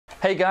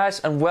Hey guys,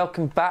 and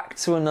welcome back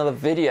to another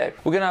video.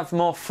 We're gonna have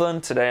more fun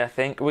today, I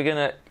think. We're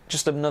gonna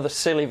just another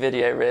silly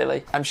video,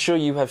 really. I'm sure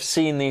you have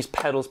seen these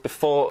pedals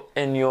before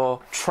in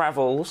your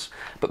travels,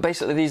 but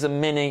basically these are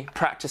mini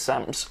practice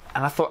amps,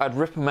 and I thought I'd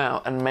rip them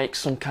out and make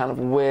some kind of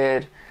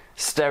weird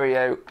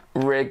stereo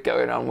rig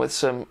going on with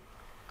some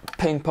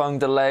ping pong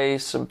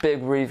delays, some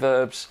big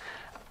reverbs,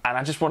 and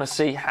I just want to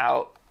see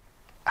how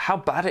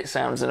bad it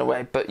sounds in a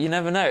way, but you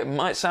never know, it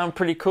might sound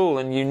pretty cool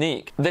and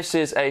unique. This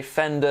is a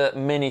Fender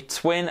Mini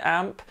Twin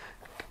amp,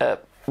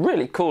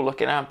 really cool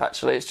looking amp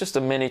actually. It's just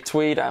a mini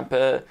tweed amp.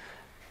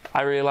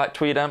 I really like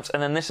tweed amps.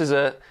 And then this is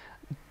a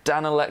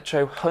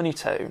Danelectro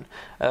Honeytone.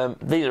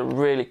 These are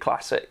really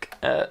classic.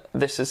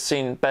 This has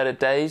seen better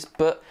days,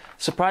 but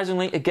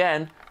surprisingly,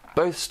 again,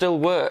 both still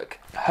work.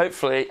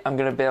 Hopefully I'm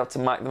going to be able to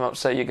mic them up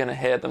so you're going to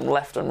hear them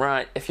left and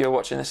right if you're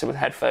watching this with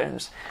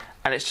headphones,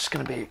 and it's just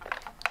going to be,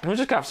 we're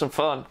just going to have some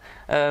fun.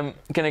 Going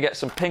to get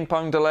some ping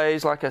pong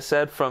delays, like I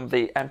said, from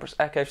the Empress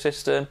Echo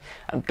system,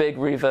 and big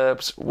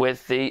reverbs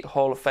with the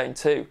Hall of Fame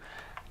 2.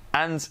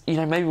 And, you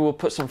know, maybe we'll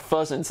put some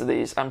fuzz into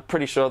these. I'm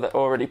pretty sure they're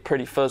already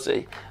pretty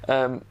fuzzy.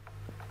 But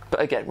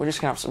again, we're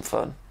just going to have some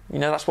fun. You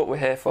know, that's what we're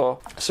here for.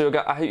 So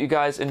I hope you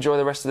guys enjoy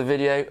the rest of the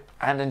video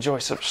and enjoy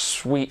some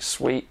sweet,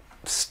 sweet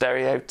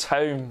stereo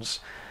tones.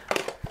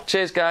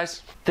 Cheers,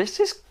 guys. This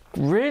is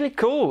really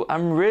cool.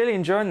 I'm really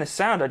enjoying this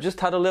sound. I just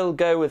had a little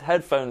go with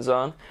headphones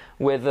on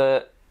with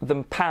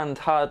them panned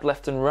hard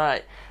left and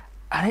right,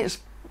 and it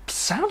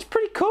sounds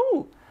pretty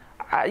cool.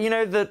 You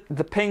know,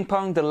 the ping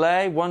pong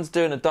delay, one's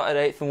doing a dotted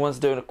eighth and one's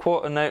doing a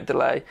quarter note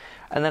delay,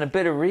 and then a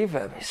bit of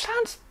reverb. It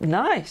sounds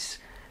nice.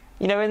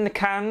 You know, in the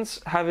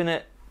cans, having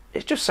it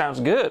just sounds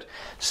good.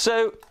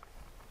 So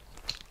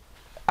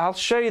I'll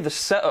show you the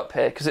setup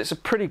here because it's a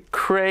pretty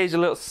crazy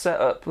little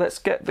setup. Let's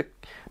get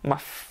my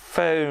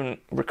phone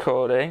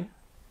recording,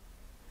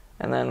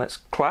 and then let's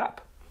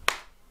clap.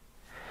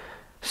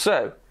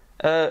 So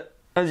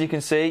as you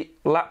can see,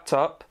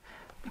 laptop,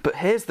 but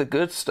here's the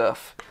good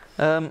stuff.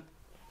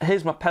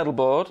 Here's my pedal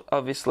board,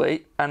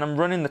 obviously, and I'm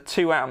running the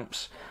 2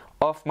 amps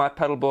off my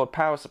pedal board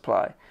power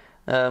supply,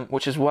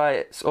 which is why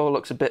it all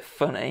looks a bit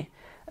funny.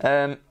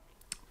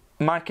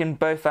 Micing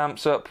both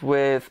amps up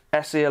with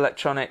SE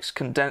Electronics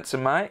condenser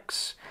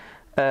mics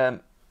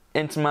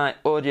into my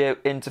audio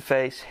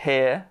interface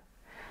here.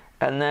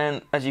 And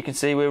then, as you can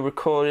see, we're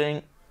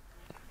recording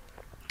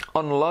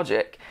on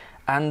Logic.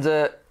 And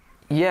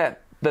yeah,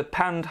 the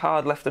panned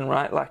hard left and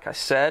right, like I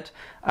said.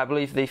 I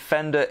believe the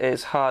Fender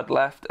is hard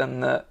left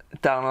and the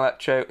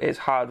Danelectro is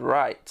hard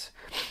right.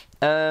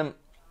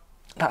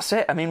 That's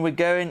it. I mean,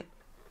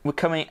 we're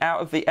coming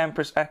out of the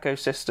Empress Echo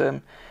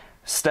system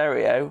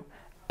stereo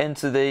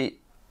into the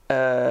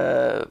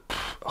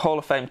Hall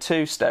of Fame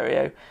 2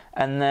 stereo,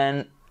 and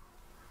then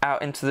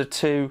out into the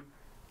 2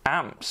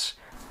 amps.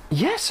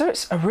 Yeah, so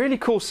it's a really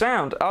cool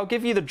sound. I'll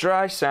give you the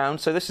dry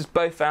sound. So this is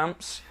both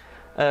amps.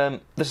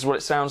 This is what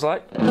it sounds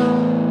like.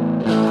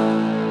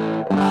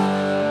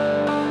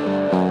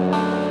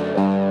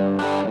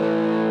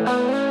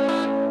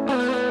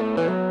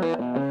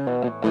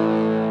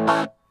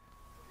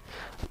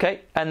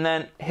 Okay, and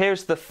then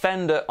here's the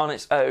Fender on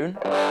its own.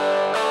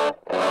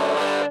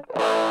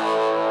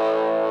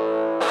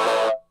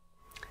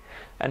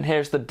 And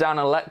here's the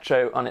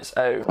Danelectro on its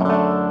own.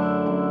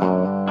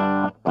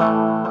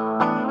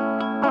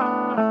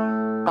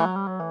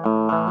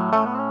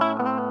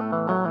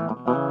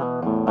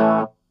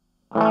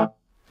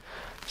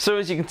 So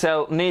as you can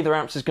tell, neither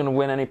amps is going to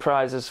win any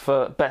prizes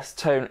for best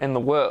tone in the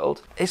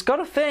world. It's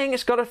got a thing,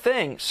 it's got a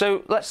thing.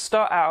 So let's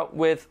start out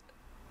with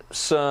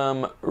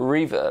some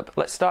reverb.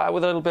 Let's start out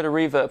with a little bit of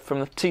reverb from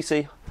the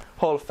TC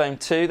Hall of Fame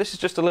 2. This is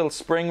just a little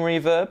spring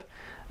reverb.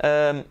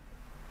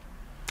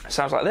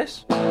 Sounds like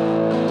this.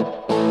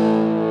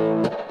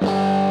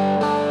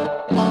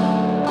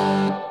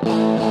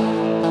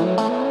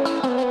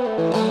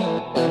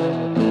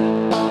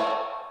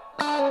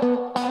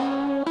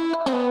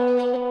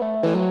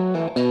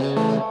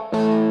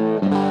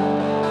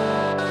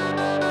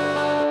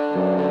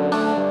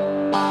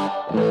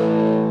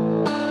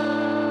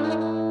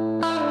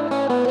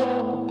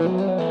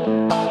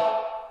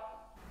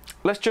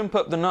 Let's jump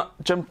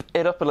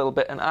it up a little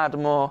bit and add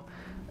more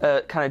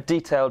kind of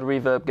detailed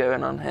reverb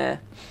going on here,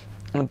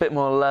 and a bit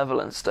more level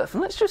and stuff.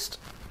 And there's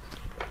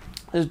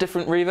a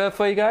different reverb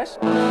for you guys.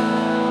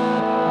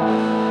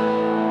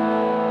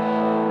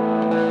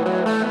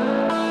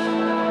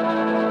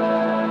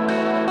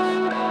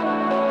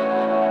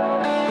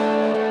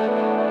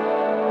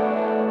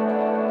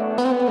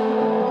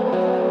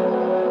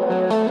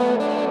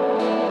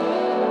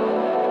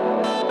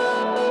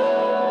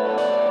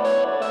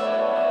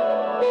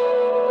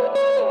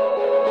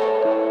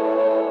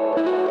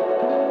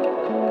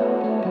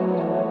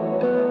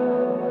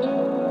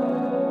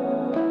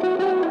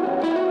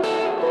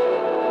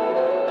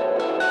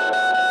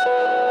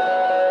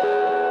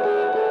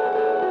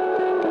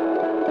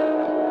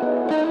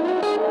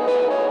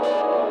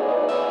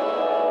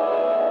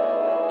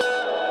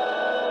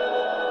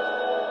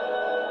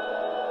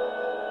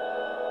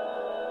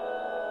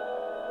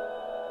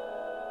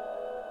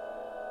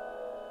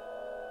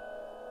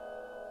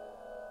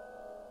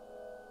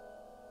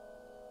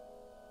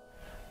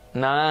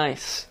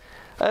 Nice.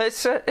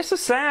 It's a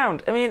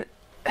sound. I mean,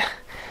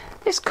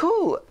 it's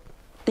cool.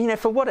 You know,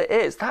 for what it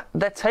is,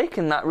 they're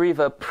taking that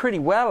reverb pretty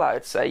well, I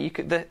would say.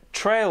 The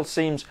trail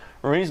seems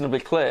reasonably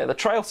clear. The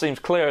trail seems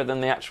clearer than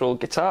the actual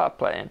guitar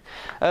playing.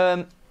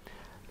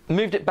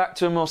 Moved it back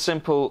to a more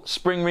simple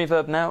spring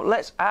reverb now.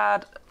 Let's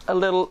add a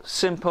little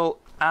simple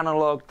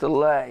analog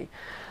delay.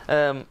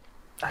 Let's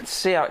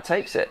see how it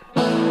takes it.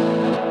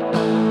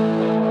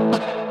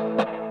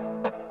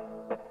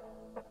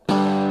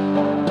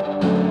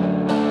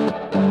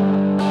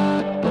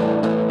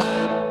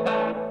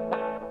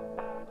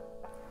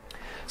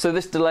 So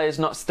this delay is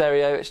not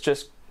stereo, it's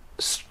just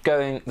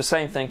going the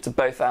same thing to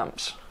both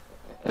amps.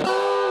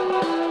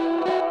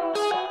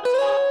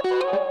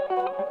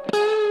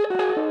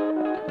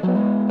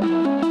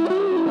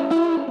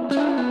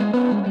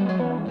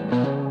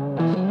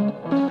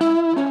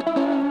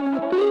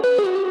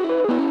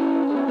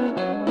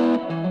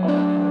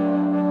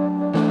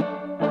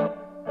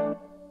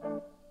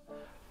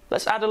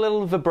 Let's add a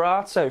little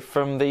vibrato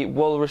from the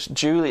Walrus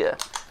Julia.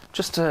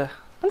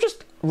 I'm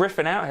just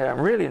riffing out here,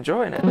 I'm really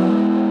enjoying it.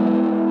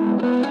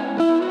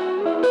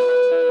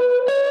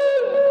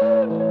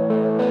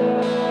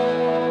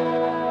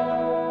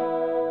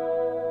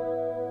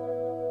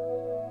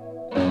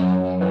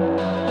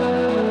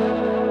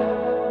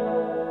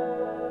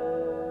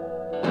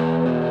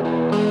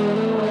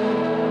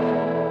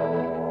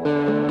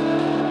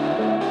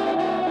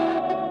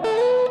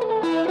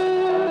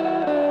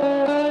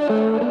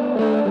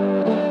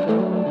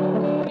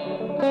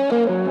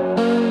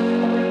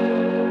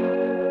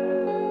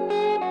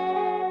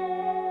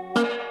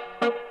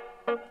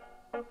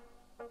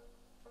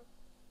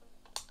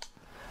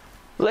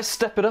 Let's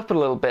step it up a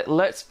little bit.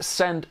 Let's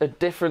send a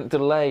different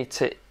delay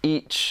to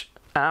each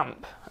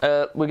amp.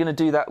 We're going to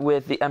do that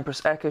with the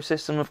Empress Echo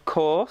system, of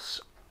course,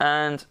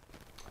 and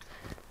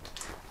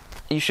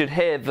you should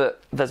hear that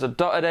there's a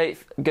dotted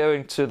eighth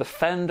going to the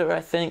Fender,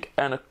 I think,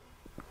 and a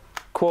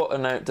quarter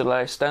note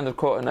delay, standard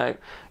quarter note,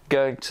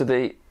 going to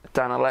the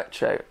Dan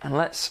Electro. And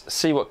let's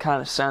see what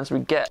kind of sounds we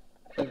get.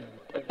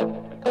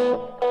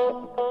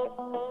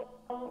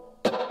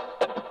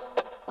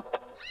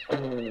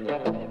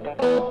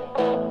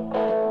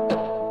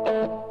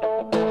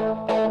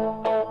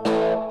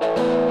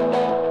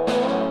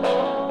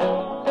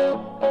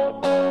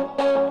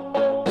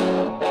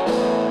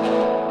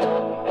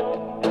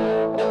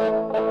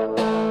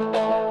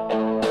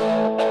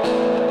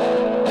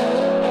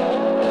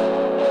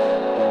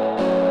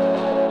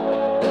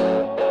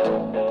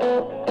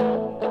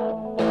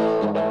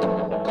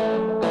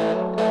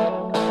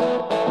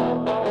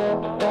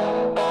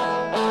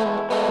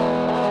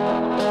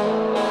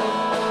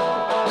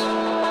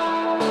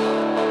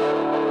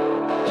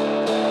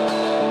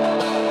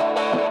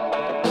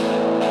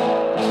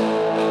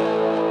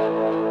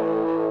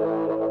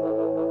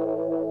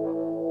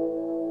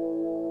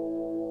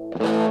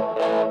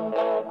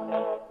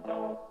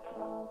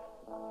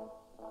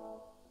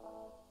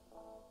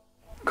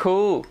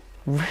 Cool.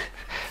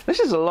 This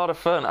is a lot of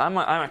fun. I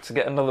might have to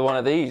get another one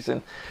of these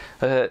and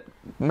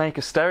make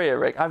a stereo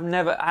rig. I've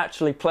never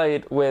actually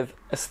played with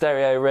a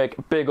stereo rig,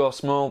 big or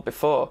small,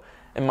 before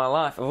in my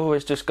life. I've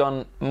always just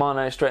gone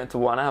mono straight into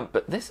one amp,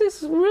 but this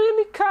is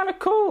really kind of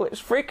cool.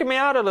 It's freaking me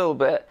out a little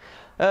bit.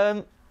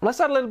 Let's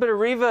add a little bit of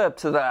reverb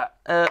to that.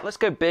 Let's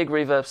go big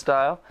reverb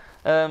style.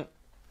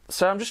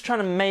 So I'm just trying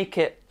to make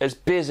it as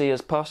busy as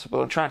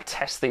possible and try and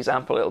test these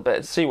amp a little bit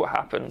and see what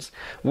happens.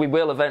 We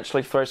will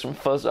eventually throw some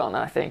fuzz on,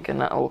 I think,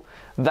 and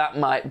that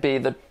might be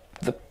the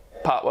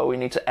part where we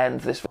need to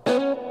end this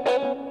video.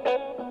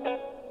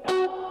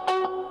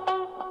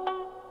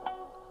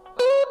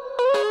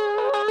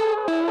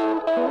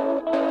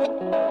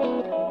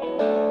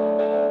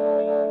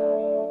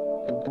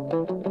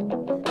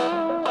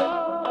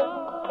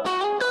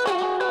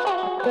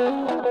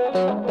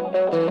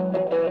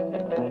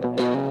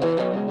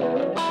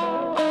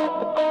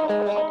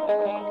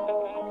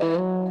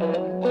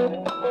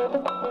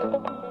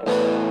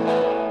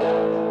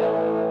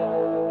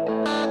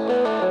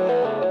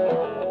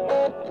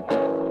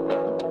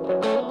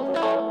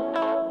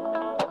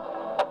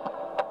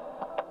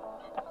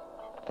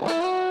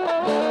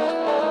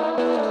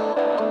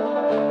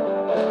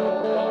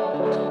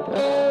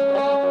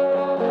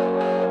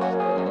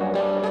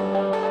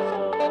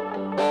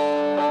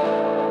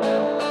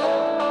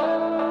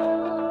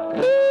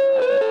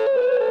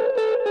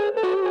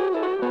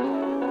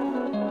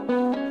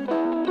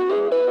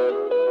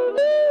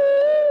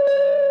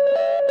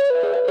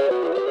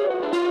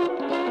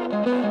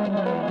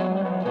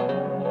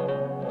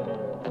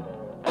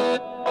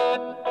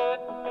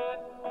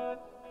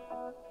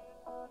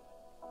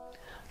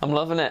 I'm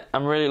loving it.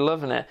 I'm really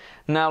loving it.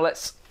 Now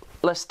let's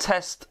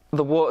test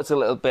the waters a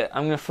little bit.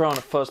 I'm going to throw on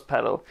a fuzz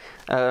pedal.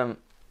 I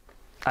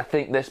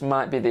think this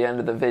might be the end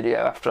of the video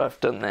after I've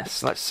done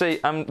this. Let's see.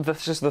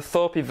 This is the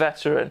Thorpe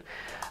Veteran.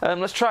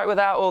 Let's try it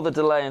without all the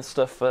delay and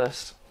stuff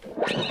first.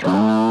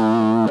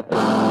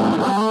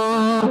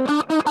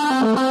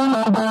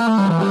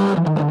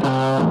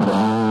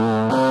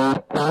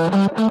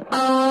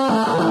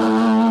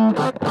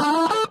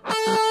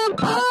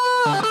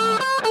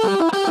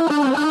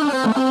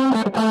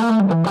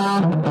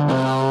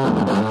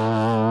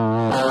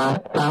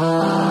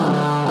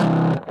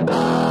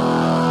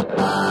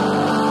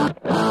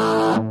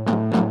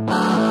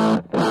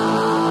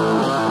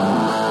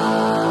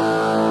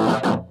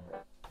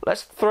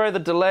 throw the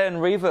delay and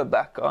reverb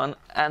back on,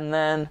 and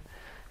then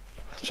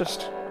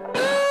just...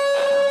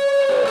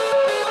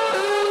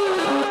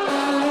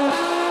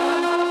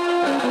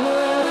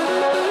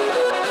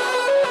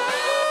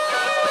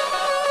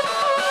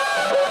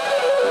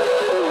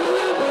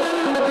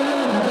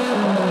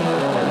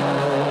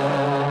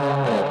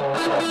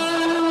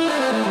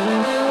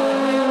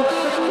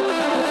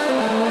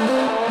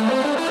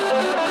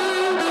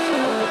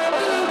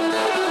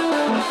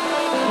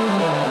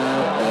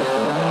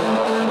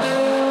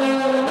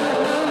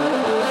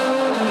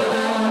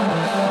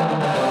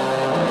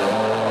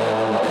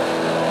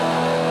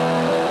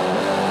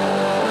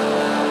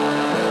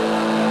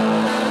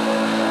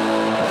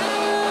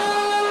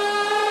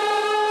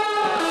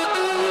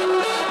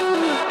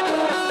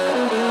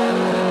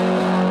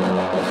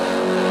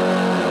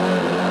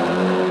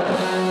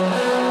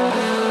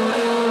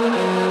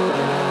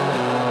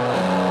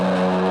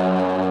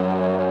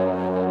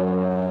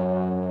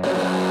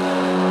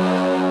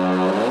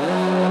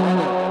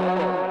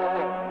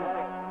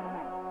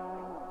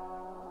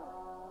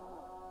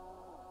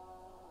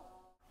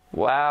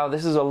 Wow,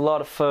 this is a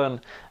lot of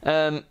fun.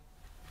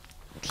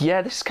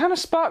 Yeah, this kind of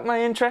sparked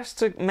my interest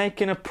to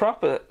making a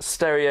proper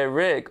stereo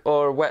rig,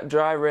 or a wet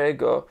dry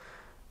rig, or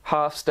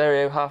half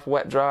stereo, half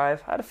wet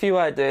drive. I had a few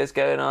ideas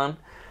going on.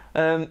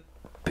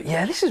 But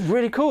yeah, this is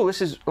really cool.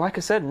 This is, like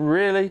I said,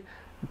 really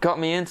got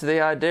me into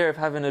the idea of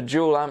having a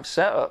dual amp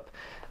setup.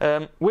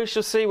 We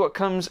shall see what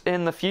comes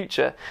in the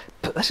future.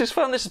 But this is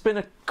fun. This has been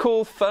a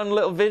cool, fun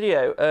little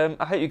video.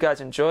 I hope you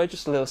guys enjoyed.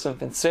 Just a little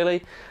something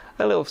silly,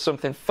 a little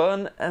something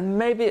fun, and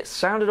maybe it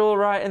sounded all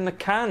right in the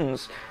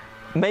cans.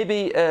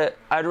 Maybe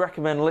I'd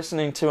recommend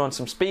listening to on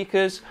some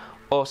speakers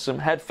or some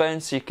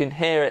headphones so you can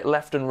hear it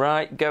left and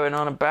right going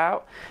on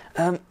about.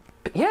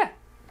 But yeah,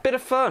 bit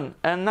of fun.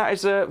 And that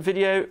is a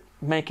video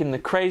making the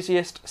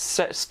craziest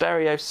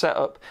stereo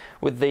setup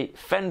with the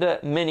Fender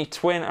Mini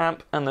Twin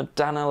Amp and the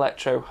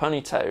Danelectro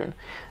Honeytone.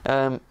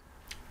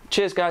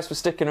 Cheers guys for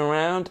sticking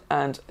around,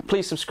 and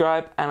please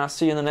subscribe, and I'll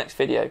see you in the next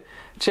video.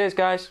 Cheers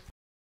guys.